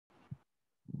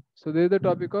So there is the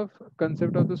topic of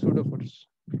concept of the pseudo force.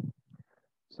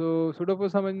 So pseudo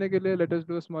force समझने के लिए let us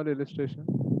do a small illustration.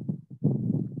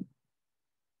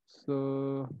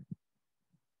 So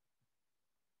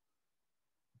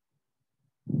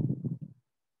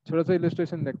थोड़ा सा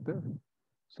illustration देखते हैं.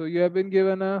 So you have been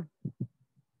given a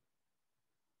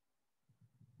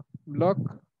block.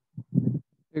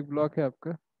 एक block है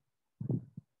आपका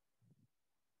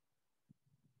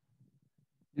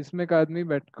जिसमें एक आदमी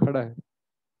बैठ खड़ा है.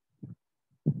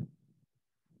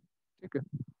 ठीक है.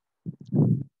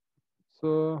 So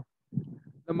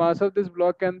the mass of this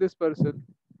block and this person,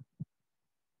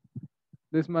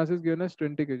 this mass is given as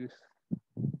 20 kgs.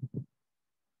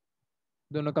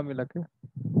 दोनों का मिला के.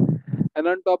 And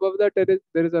on top of that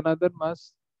there is another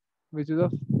mass which is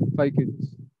of 5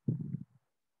 kgs.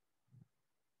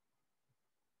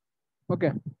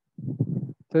 Okay.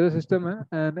 So the system है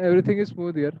and everything is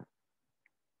smooth here.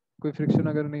 कोई friction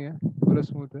अगर नहीं है, पूरा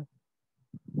smooth है.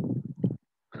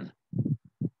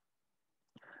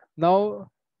 Now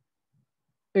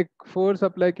एक force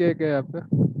apply किया गया यहाँ पे.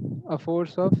 A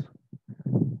force of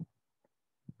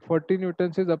 40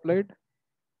 newtons is applied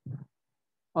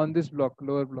on this block,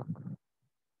 lower block.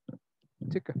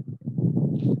 ठीक है.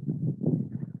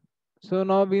 So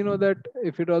now we know that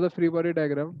if you draw the free body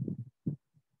diagram,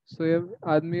 so ये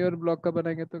आदमी और ब्लॉक का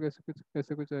बनाएंगे तो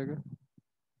कैसे कुछ आएगा.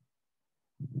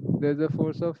 There is a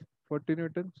force of 40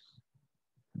 newtons.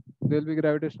 There will be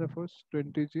gravitational force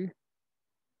 20 g.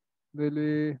 There will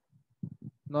be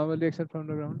normal reaction from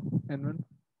the ground n1.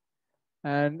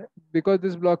 And because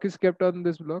this block is kept on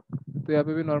this block, तो यहाँ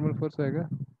पे भी normal force आएगा.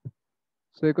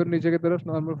 So एक और नीचे की तरफ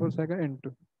normal force आएगा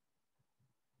n2.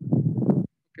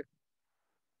 Okay.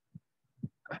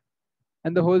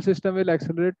 And the whole system will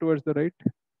accelerate towards the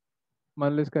right.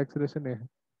 मान लो इसका acceleration है.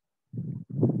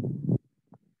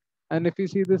 And if you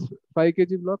see this 5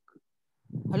 kg block.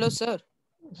 Hello sir.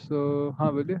 So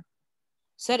हाँ बोलिए.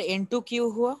 सर n2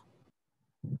 क्यों हुआ?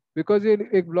 Because ये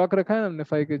एक ब्लॉक रखा है हमने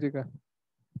 5 kg का.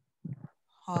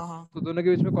 हाँ हाँ. तो दोनों के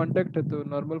बीच में कांटेक्ट है तो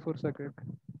नॉर्मल फोर्स आ गया.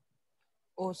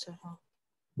 ओ सर हाँ.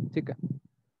 ठीक है.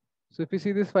 So if you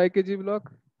see this 5 kg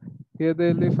block, here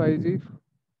there will be 5g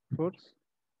force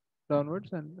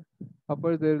downwards and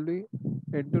upwards there will be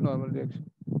into normal reaction.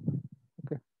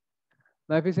 Okay.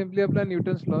 Now if you simply apply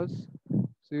Newton's laws,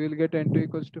 so you will get n2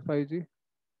 equals to 5g.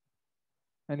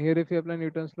 And here if you apply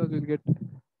Newton's laws, you will get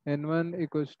n1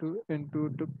 equals to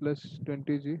n2 to plus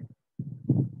 20g.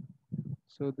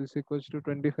 So this equals to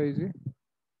 25g.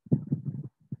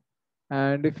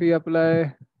 And if we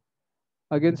apply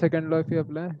again second law, if we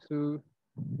apply, so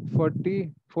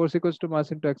 40 force equals to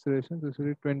mass into acceleration. This will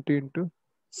be 20 into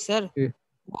sir a.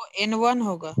 वो n1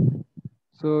 होगा.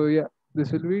 So yeah,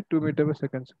 this will be 2 meter per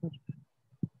second square.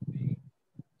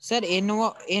 Sir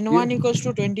n1 equals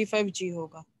to 25 g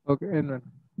होगा. Okay, n1.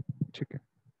 ठीक है.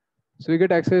 So we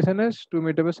get acceleration as 2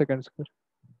 meter per second square.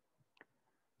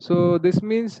 So this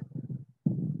means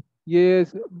ये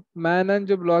man and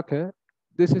जो block है,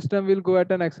 this system will go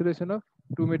at an acceleration of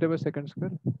 2 meter per second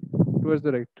square towards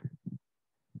the right.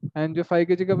 And जो 5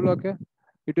 kg का block है,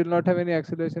 it will not have any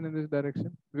acceleration in this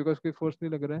direction because कोई force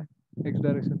नहीं लग रहा है x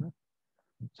direction में.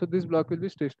 So this block will be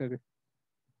stationary.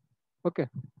 Okay.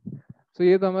 So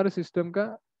ये तो हमारे system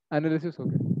का analysis हो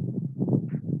गया.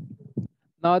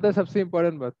 Now आता है सबसे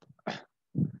important बात.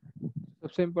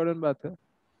 सबसे important बात है.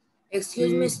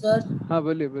 Excuse me sir. हाँ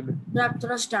बोलिए बोलिए. सर आप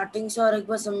थोड़ा स्टार्टिंग से और एक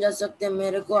बार समझा सकते हैं,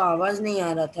 मेरे को आवाज नहीं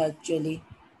आ रहा था एक्चुअली.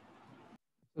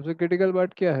 सबसे क्रिटिकल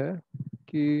बात क्या है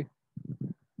कि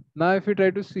now if you try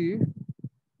to see,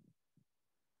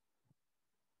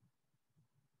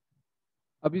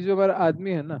 अभी जो हमारा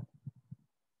आदमी है ना,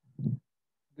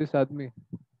 this आदमी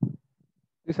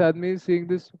is seeing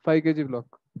this 5 kg block.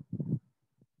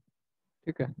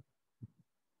 ठीक है.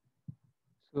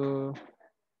 So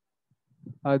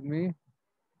आदमी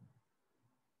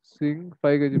seeing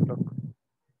 5 kg block.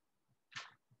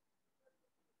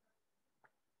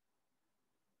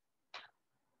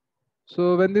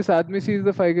 So when this आदमी sees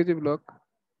the 5 kg block,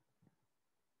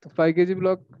 तो 5 kg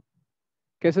block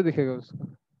कैसे दिखेगा उसको?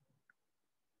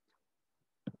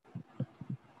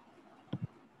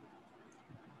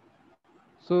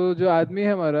 So जो आदमी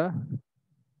है हमारा,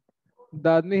 the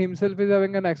आदमी himself is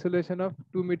having an acceleration of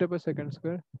 2 meter per second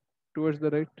square towards the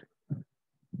right.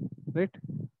 Right?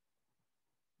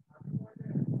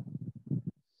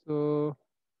 So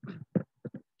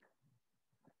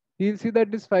he'll see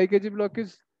that this 5 kg block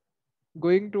is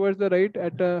going towards the right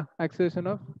at a acceleration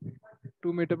of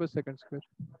 2 meter per second square.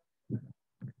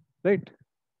 Right?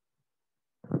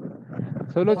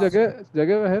 सब लोग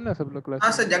जगह में है ना, सब लोग class.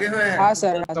 हाँ sir जगह हुए हैं. हाँ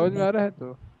सर. समझ में आ रहा है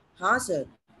तो. हाँ सर.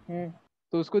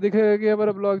 तो उसको दिखेगा कि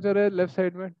हमारा ब्लॉक जा रहा है लेफ्ट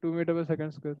साइड में 2 मीटर पर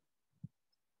सेकेंड स्क्वायर।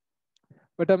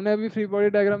 बट हमने अभी फ्री बॉडी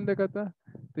डायग्राम देखा था,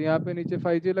 तो यहाँ पे नीचे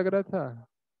 5G लग रहा था,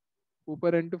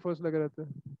 ऊपर N2 फोर्स लग रहा था,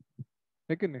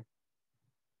 है कि नहीं?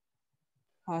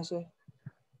 हाँ सर।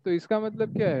 तो इसका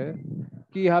मतलब क्या है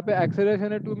कि यहाँ पे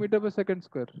एक्सेलरेशन है 2 मीटर पर सेकेंड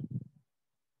स्क्वायर,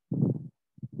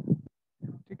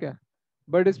 ठीक है,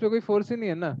 बट इस पे कोई फोर्स ही नहीं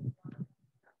है ना,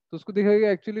 तो उसको दिखेगा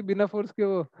एक्चुअली बिना फोर्स के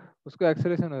वो उसको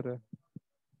एक्सेलरेशन हो रहा है।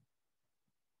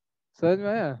 समझ में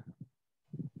आया?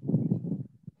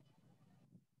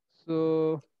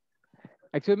 सो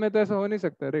एक्चुअली में तो ऐसा हो नहीं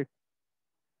सकता, राइट?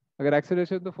 अगर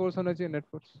एक्सेलरेशन तो फोर्स होना चाहिए, net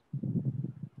force.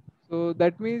 So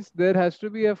that means there has to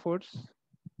be a force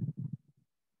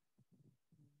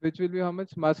which will be how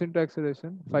much? Mass into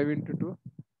acceleration, 5 into 2,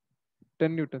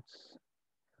 10 newtons.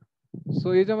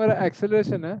 So ये जो हमारा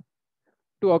acceleration है,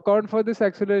 to account for this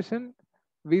acceleration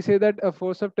we say that a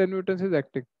force of 10 newtons is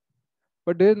acting,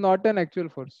 but this is not an actual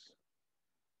force,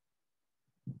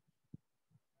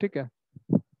 ठीक है?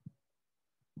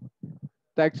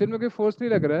 तो actual में कोई force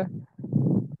नहीं लग रहा है,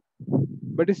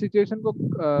 बट इस सिचुएशन को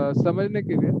समझने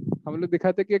के लिए हम लोग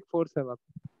दिखाते हैं कि एक फोर्स है वहाँ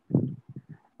पे,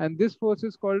 and this force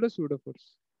is called a pseudo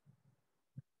force.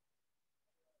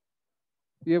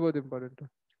 ये बहुत इंपॉर्टेंट है,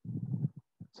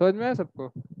 समझ में आया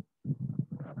सबको?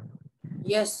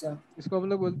 Yes sir. इसको हम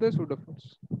लोग बोलते हैं सूडो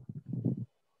फोर्स।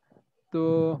 तो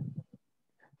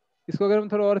इसको अगर हम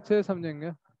थोड़ा और अच्छे से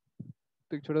समझेंगे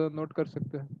तो एक छोटा सा नोट कर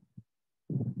सकते हैं।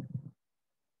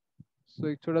 सो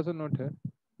एक छोटा सा नोट है,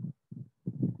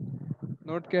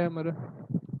 नोट क्या है हमारा?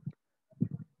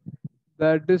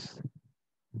 That is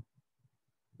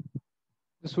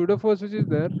the pseudo force which is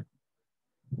there,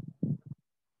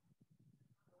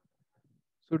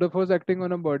 pseudo force acting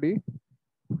on a body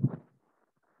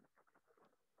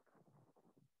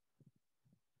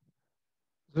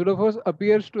pseudo force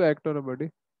appears to act on a body,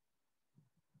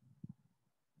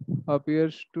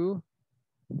 appears to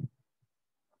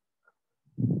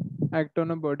act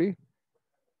on a body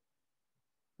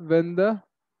when the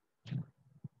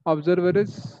observer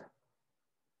is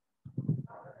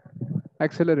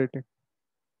accelerating,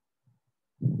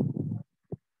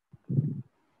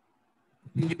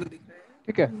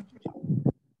 ठीक है?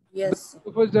 Yes sir.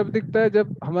 pseudo force जब दिखता है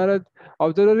जब हमारा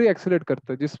observer ही accelerate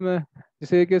करता है, जिसमें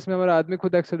जैसे ये केस में हमारा आदमी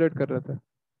खुद एक्सेलरेट कर रहा था,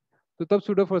 तो तब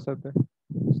सूडो फोर्स आता है,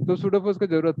 तो सूडो फोर्स की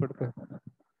जरूरत पड़ता है,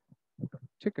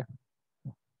 ठीक है?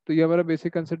 तो ये हमारा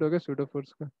बेसिक कंसेप्ट हो गया सूडो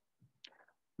फोर्स का।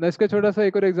 मैं इसका छोटा सा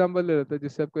एक और एग्जांपल ले लेता है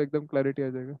जिससे आपको एकदम क्लैरिटी आ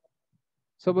जाएगा।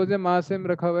 सपोज ये मास एम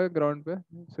रखा हुआ है ग्राउंड पे,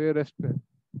 सो ये रेस्ट पे है,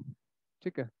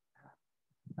 ठीक है,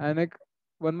 एंड एक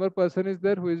one more person is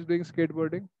there who is doing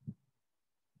skateboarding,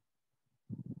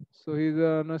 so he is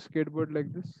on a skateboard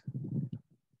like this,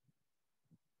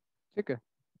 ठीक है,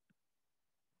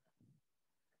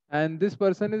 and this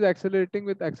person is accelerating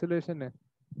with acceleration है,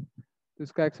 तो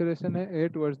इसका acceleration है a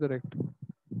towards the right,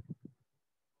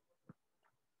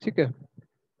 ठीक है?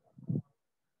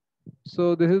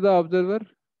 so this is the observer,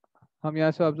 हम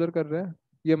यहाँ से ऑब्जर्व कर रहे हैं,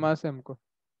 ये मास है हमको,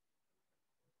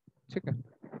 ठीक है?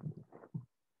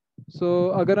 so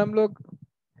अगर हम लोग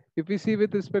if we see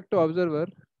with respect to observer,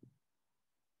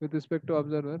 with respect to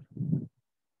observer,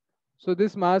 so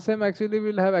this mass m actually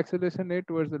will have acceleration a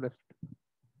towards the left।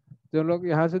 जब हम लोग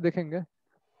यहाँ से देखेंगे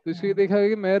तो इसको देखा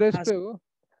कि मैं रेस्ट हाँ पे हूँ,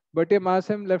 बट ये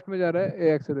मास m लेफ्ट में जा रहा है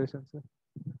ए एक्सेलरेशन से,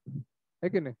 है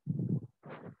कि नहीं?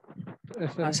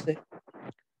 ऐसा हाँ है। Sir.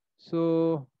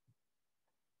 So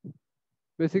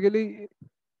basically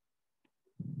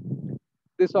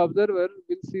this observer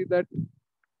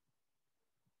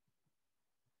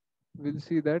will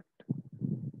see that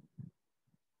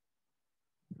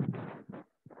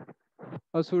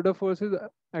a pseudo force is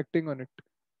acting on it,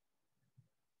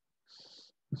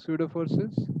 pseudo force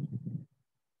is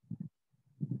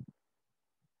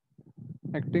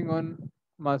acting on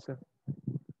mass m,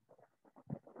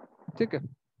 ठीक है?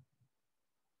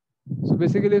 सो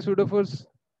बेसिकली pseudo force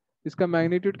इसका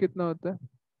मैग्नीट्यूड कितना होता है?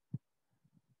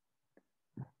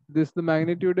 This the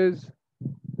magnitude is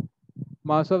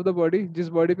mass of the body, जिस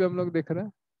body पे हम लोग देख रहे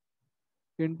हैं,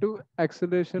 इनटू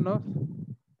एक्सेलरेशन ऑफ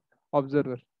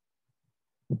ऑब्जर्वर,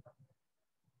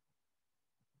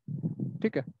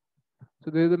 ठीक है?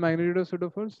 So this is the magnitude of pseudo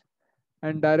force,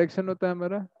 and direction होता है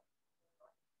हमारा,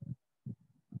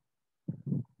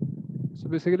 so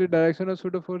basically direction of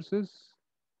pseudo force is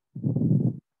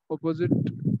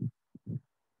opposite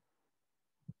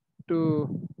to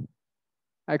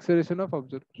acceleration of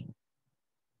observer।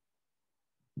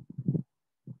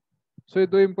 सो ये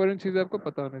दो इंपॉर्टेंट चीजें आपको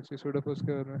पता होना चाहिए pseudo force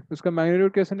के बारे में, उसका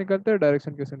मैग्नीट्यूड कैसे निकलता है,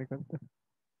 डायरेक्शन कैसे निकलता है,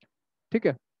 ठीक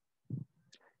है?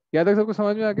 यहाँ तक सबको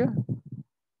समझ में आ गया?